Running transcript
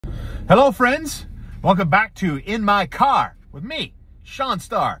Hello, friends. Welcome back to In My Car with me, Sean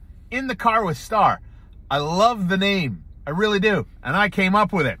Starr. In the Car with Starr. I love the name. I really do. And I came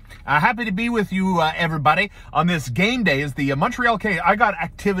up with it. Happy to be with you, everybody, on this game day. Is the Montreal Canadiens. I got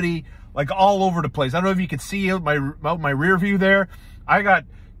activity like all over the place. I don't know if you could see out my rear view there. I got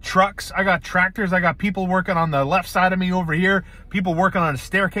trucks, I got tractors, I got people working on the left side of me over here, people working on a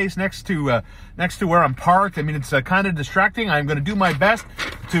staircase next to where I'm parked. I mean, it's kind of distracting. I'm going to do my best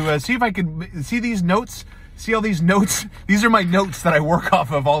to see if I can see these notes. See all these notes? These are my notes that I work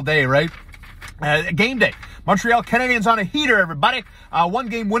off of all day, right? Game day. Montreal Canadiens on a heater, everybody.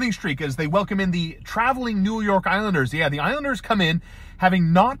 One-game winning streak as they welcome in the traveling New York Islanders. Yeah, the Islanders come in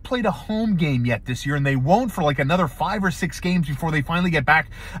having not played a home game yet this year, and they won't for like another 5 or 6 games before they finally get back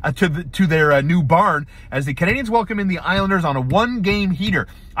to their new barn, as the Canadiens welcome in the Islanders on a one-game heater.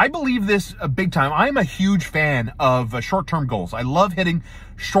 I believe this big time. I'm a huge fan of short-term goals. I love hitting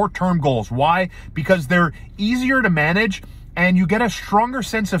short-term goals. Why? Because they're easier to manage, and you get a stronger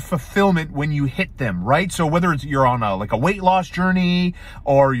sense of fulfillment when you hit them, right? So whether it's you're on a weight loss journey,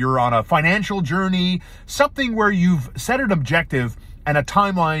 or you're on a financial journey, something where you've set an objective and a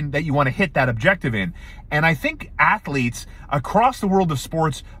timeline that you want to hit that objective in. And I think athletes across the world of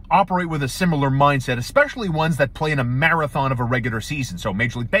sports operate with a similar mindset, especially ones that play in a marathon of a regular season. So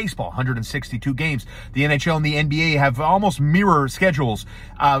Major League Baseball, 162 games. The NHL and the NBA have almost mirror schedules,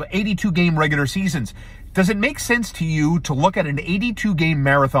 82-game regular seasons. Does it make sense to you to look at an 82-game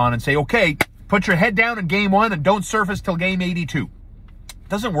marathon and say, okay, put your head down in game 1 and don't surface till game 82?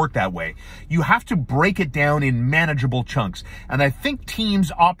 Doesn't work that way. You have to break it down in manageable chunks. And I think teams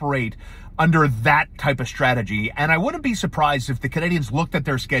operate under that type of strategy. And I wouldn't be surprised if the Canadiens looked at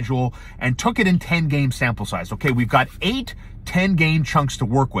their schedule and took it in 10-game sample size. Okay, we've got 8 10-game chunks to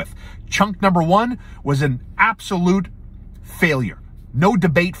work with. Chunk number 1 was an absolute failure. No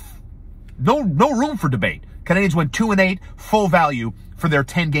debate. No room for debate. Canadiens went 2-8, full value for their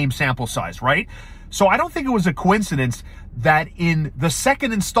 10-game sample size, right? So I don't think it was a coincidence that in the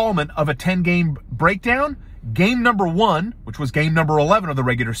second installment of a 10-game breakdown, game number 1, which was game number 11 of the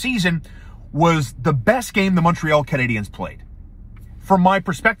regular season, was the best game the Montreal Canadiens played. From my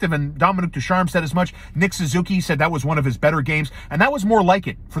perspective, and Dominic Ducharme said as much, Nick Suzuki said that was one of his better games, and that was more like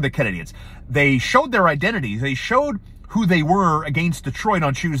it for the Canadiens. They showed their identity. They showed who they were against Detroit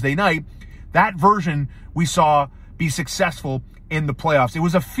on Tuesday night. That version we saw be successful in the playoffs. It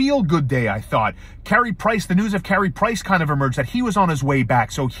was a feel-good day, I thought. Carey Price, the news of Carey Price kind of emerged that he was on his way back,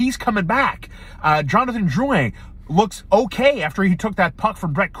 so he's coming back. Jonathan Drouin looks okay after he took that puck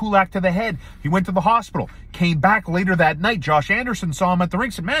from Brett Kulak to the head. He went to the hospital, came back later that night. Josh Anderson saw him at the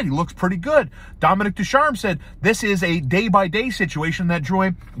rink, said, man, he looks pretty good. Dominic Ducharme said this is a day-by-day situation, that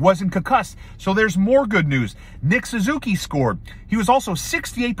Drouin wasn't concussed. So there's more good news. Nick Suzuki scored. He was also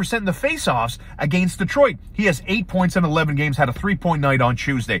 68% in the faceoffs against Detroit. He has 8 points in 11 games, had a 3-point night on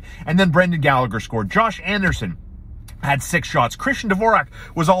Tuesday. And then Brendan Gallagher scored. Josh Anderson had 6 shots. Christian Dvorak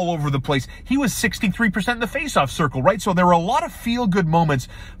was all over the place. He was 63% in the faceoff circle, right? So there were a lot of feel-good moments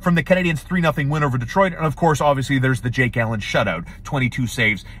from the Canadiens' 3-0 win over Detroit. And of course, obviously, there's the Jake Allen shutout, 22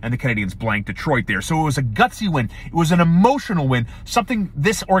 saves, and the Canadiens blanked Detroit there. So it was a gutsy win. It was an emotional win, something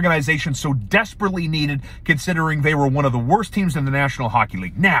this organization so desperately needed, considering they were one of the worst teams in the National Hockey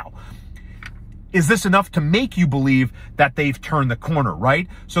League. Now, is this enough to make you believe that they've turned the corner, right?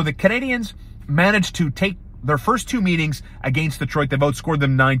 So the Canadiens managed to take their first 2 meetings against Detroit. They've outscored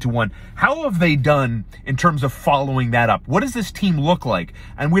them 9-1. How have they done in terms of following that up? What does this team look like?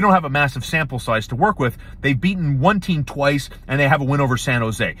 And we don't have a massive sample size to work with. They've beaten one team twice, and they have a win over San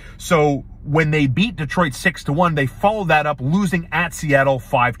Jose. So when they beat Detroit 6-1, they followed that up losing at Seattle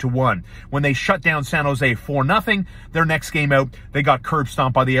 5-1. When they shut down San Jose 4-0, their next game out, they got curb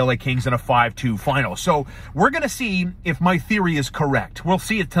stomped by the LA Kings in a 5-2 final. So we're going to see if my theory is correct. We'll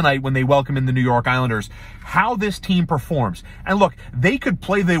see it tonight when they welcome in the New York Islanders, how this team performs. And look, they could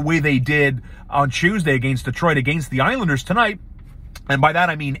play the way they did on Tuesday against Detroit, against the Islanders tonight. And by that,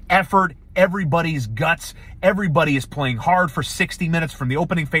 I mean effort, everybody's guts. Everybody is playing hard for 60 minutes from the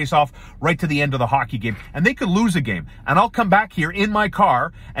opening faceoff right to the end of the hockey game. And they could lose a game. And I'll come back here in my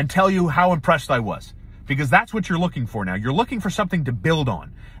car and tell you how impressed I was. Because that's what you're looking for now. You're looking for something to build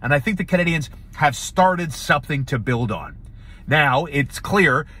on. And I think the Canadiens have started something to build on. Now, it's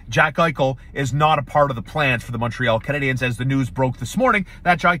clear Jack Eichel is not a part of the plans for the Montreal Canadiens, as the news broke this morning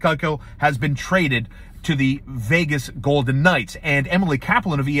that Jack Eichel has been traded to the Vegas Golden Knights. And Emily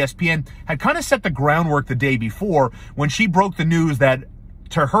Kaplan of ESPN had kind of set the groundwork the day before when she broke the news that,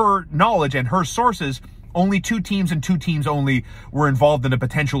 to her knowledge and her sources, only 2 teams and 2 teams only were involved in a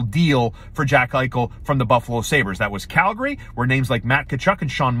potential deal for Jack Eichel from the Buffalo Sabres. That was Calgary, where names like Matt Tkachuk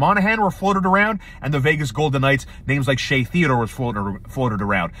and Sean Monahan were floated around, and the Vegas Golden Knights, names like Shea Theodore was floated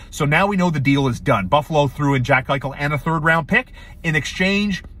around. So now we know the deal is done. Buffalo threw in Jack Eichel and a 3rd-round pick in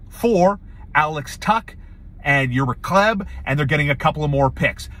exchange for Alex Tuch and Yuri Kleb, and they're getting a couple of more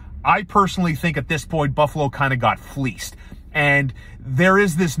picks. I personally think at this point, Buffalo kind of got fleeced. And there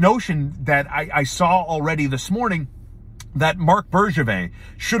is this notion that I saw already this morning that Marc Bergevin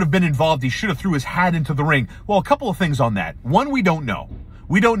should have been involved. He should have threw his hat into the ring. Well, a couple of things on that. One, we don't know.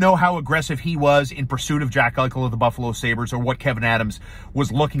 We don't know how aggressive he was in pursuit of Jack Eichel of the Buffalo Sabres, or what Kevin Adams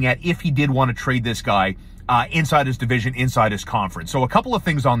was looking at if he did want to trade this guy inside his division, inside his conference. So a couple of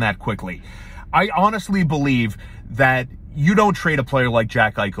things on that quickly. I honestly believe that you don't trade a player like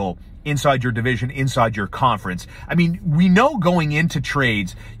Jack Eichel inside your division, inside your conference. I mean, we know going into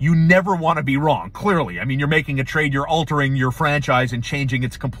trades, you never want to be wrong, clearly. I mean, you're making a trade, you're altering your franchise and changing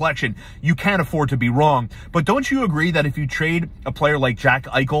its complexion. You can't afford to be wrong. But don't you agree that if you trade a player like Jack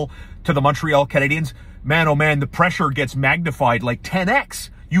Eichel to the Montreal Canadiens, man, oh man, the pressure gets magnified like 10x.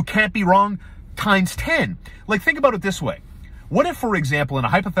 You can't be wrong times 10. Like, think about it this way. What if, for example, in a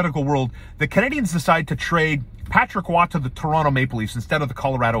hypothetical world, the Canadiens decide to trade Patrick Roy to the Toronto Maple Leafs instead of the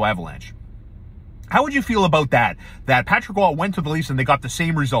Colorado Avalanche? How would you feel about that? That Patrick Roy went to the Leafs and they got the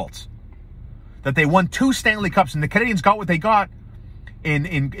same results. That they won 2 Stanley Cups and the Canadiens got what they got in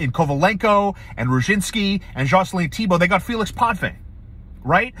Kovalenko and Ruzhinsky and Jocelyn Thibault. They got Felix Potvin,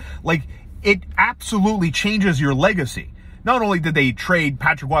 right? Like, it absolutely changes your legacy. Not only did they trade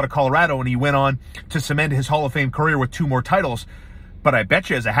Patrick Roy to Colorado and he went on to cement his Hall of Fame career with 2 more titles, but I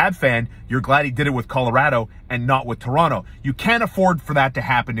bet you as a Habs fan, you're glad he did it with Colorado and not with Toronto. You can't afford for that to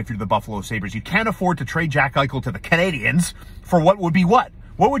happen if you're the Buffalo Sabres. You can't afford to trade Jack Eichel to the Canadiens for what would be what?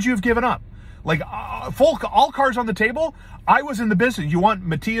 What would you have given up? Like, all cards on the table. I was in the business. You want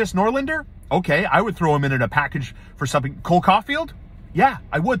Matthias Norlinder? Okay, I would throw him in a package for something. Cole Caulfield? Yeah,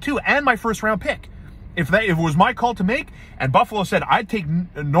 I would too. And my 1st-round pick. If it was my call to make, and Buffalo said, I'd take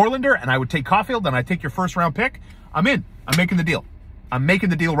Norlinder and I would take Caulfield and I'd take your 1st-round pick, I'm in. I'm making the deal. I'm making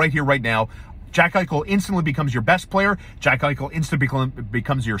the deal right here, right now. Jack Eichel instantly becomes your best player. Jack Eichel instantly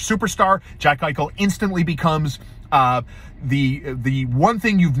becomes your superstar. Jack Eichel instantly becomes the one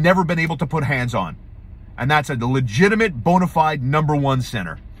thing you've never been able to put hands on. And that's a legitimate, bona fide #1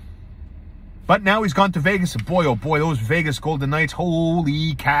 center. But now he's gone to Vegas, and boy, oh boy, those Vegas Golden Knights,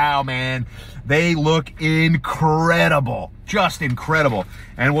 holy cow, man. They look incredible. Just incredible.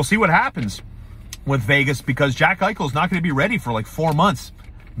 And we'll see what happens with Vegas, because Jack Eichel's not going to be ready for like 4 months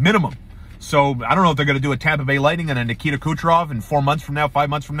minimum. So I don't know if they're going to do a Tampa Bay Lightning and a Nikita Kucherov in 4 months from now, 5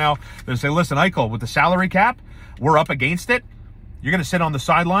 months from now. They'll say, listen, Eichel, with the salary cap, we're up against it. You're going to sit on the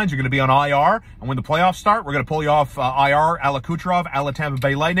sidelines. You're going to be on IR. And when the playoffs start, we're going to pull you off IR, a la Kucherov, a la Tampa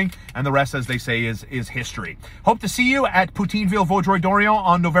Bay Lightning. And the rest, as they say, is history. Hope to see you at Poutineville Vaudreuil-Dorion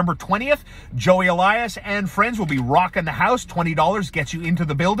on November 20th. Joey Elias and friends will be rocking the house. $20 gets you into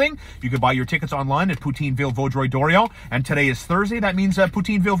the building. You can buy your tickets online at Poutineville Vaudreuil-Dorion. And today is Thursday. That means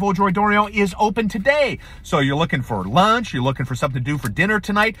Poutineville Vaudreuil-Dorion is open today. So you're looking for lunch. You're looking for something to do for dinner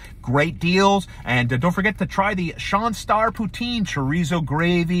tonight. Great deals. And don't forget to try the Starr Poutine. Chorizo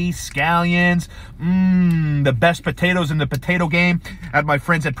gravy, scallions, the best potatoes in the potato game at my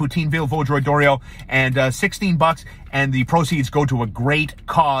friends at Poutineville Vaudreuil-Dorion, and $16, and the proceeds go to a great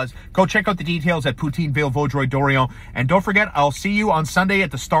cause. Go check out the details at Poutineville Vaudreuil-Dorion, and don't forget, I'll see you on Sunday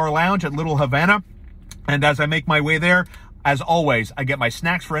at the Starr Lounge at Little Havana. And as I make my way there, as always, I get my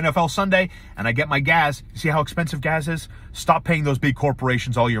snacks for NFL Sunday, and I get my gas. You see how expensive gas is? Stop paying those big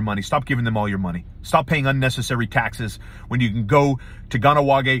corporations all your money. Stop giving them all your money. Stop paying unnecessary taxes when you can go to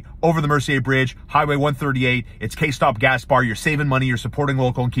Ganawage, over the Mercier Bridge, Highway 138. It's K-Stop Gas Bar. You're saving money, you're supporting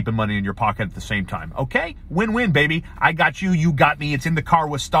local, and keeping money in your pocket at the same time. Okay? Win-win, baby. I got you, you got me. It's In the Car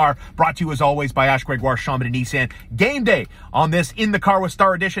with Starr, brought to you as always by Ash Gregoire, Chambon, and Nissan. Game day on this In the Car with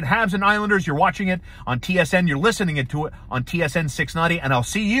Starr edition. Habs and Islanders, you're watching it on TSN. You're listening to it on TSN 690, and I'll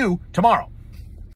see you tomorrow.